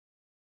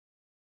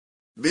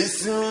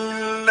بسم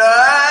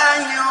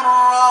الله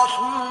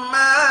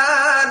الرحمن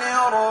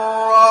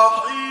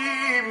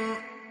الرحيم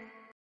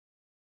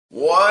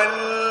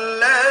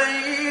والليل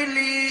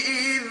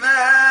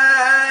إذا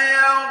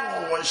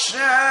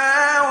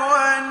يغشى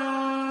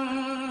والنهار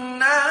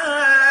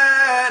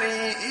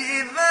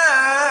إذا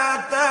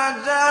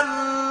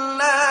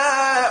تجلى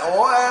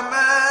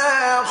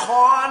وما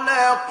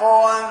خلق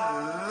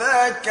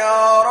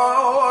الذكر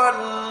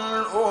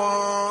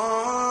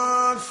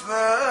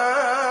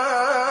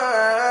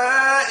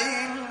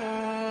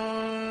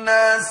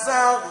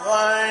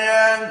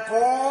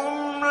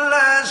سعيكم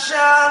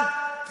لشتى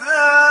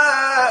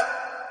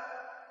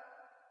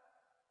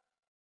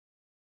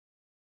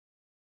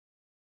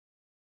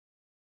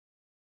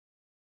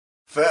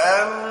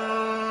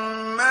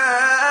فأما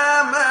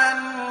من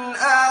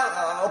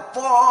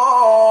أعطى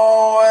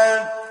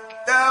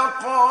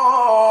واتقى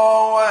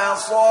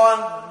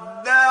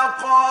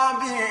وصدق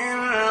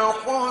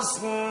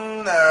بالحسنى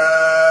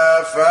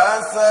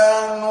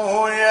فسنيسره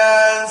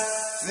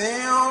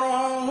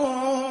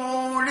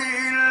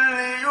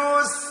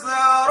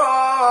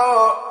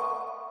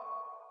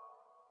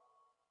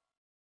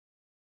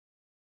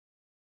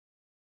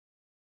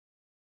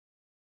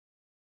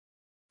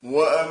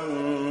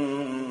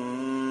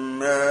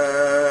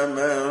وأما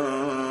من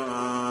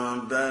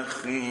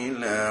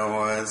بخل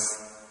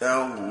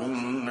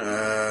واستغنى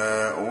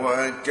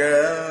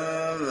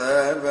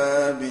وكذب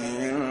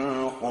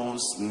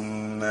بالحسنى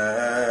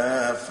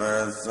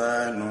فسنيسره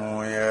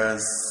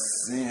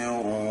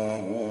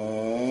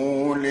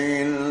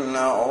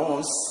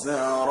للعسرى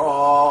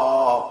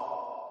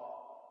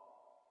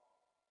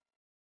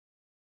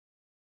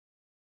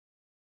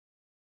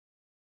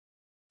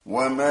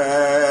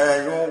وما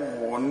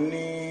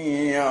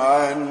يغني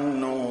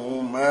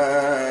عنه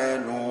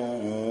ماله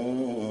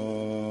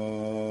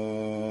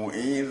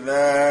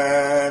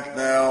إذا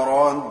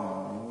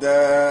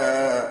تردى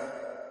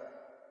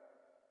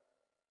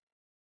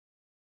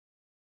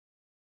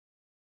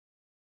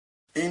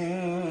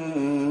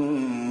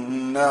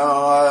إن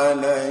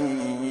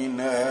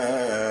علينا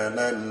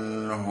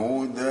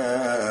للهدى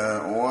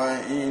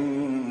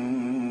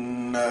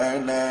وإن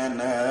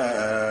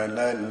لنا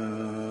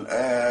للآخرة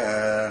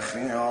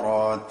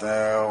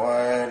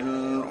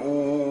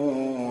والأولى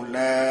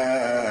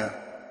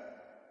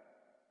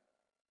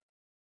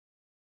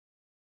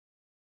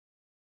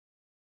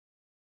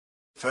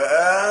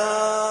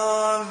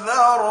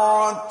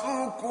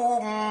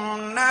فأنذرتكم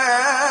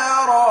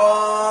نارا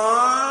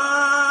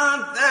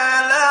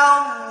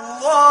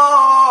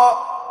تلظى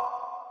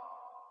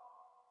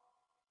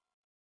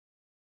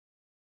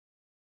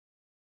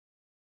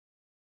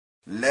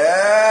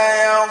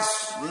لا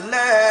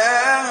يصلاها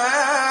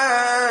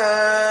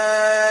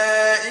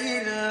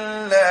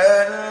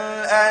إلا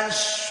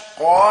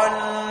الأشقى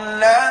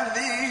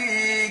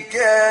الذي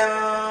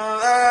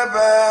كذب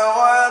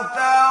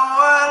وتولى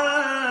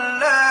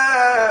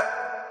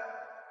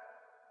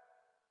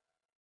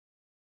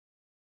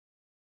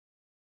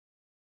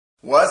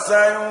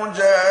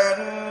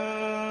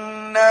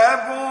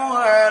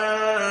وسيجنبها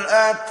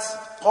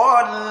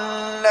الأتقى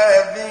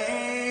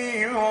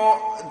الذي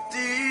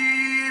يؤتي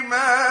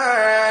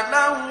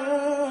ماله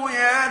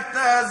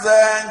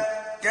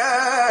يتزكى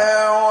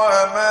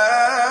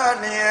وما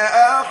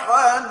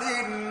لأحد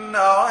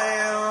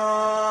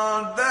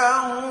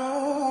عنده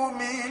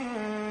من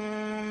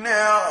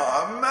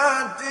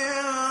نعمة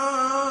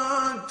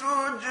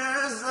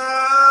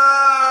تجزى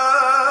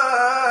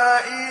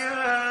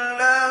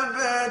إلا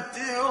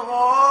ابتغاء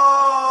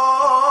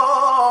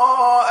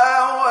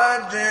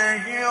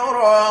وجه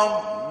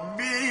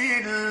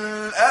ربه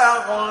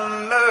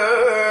الأعلى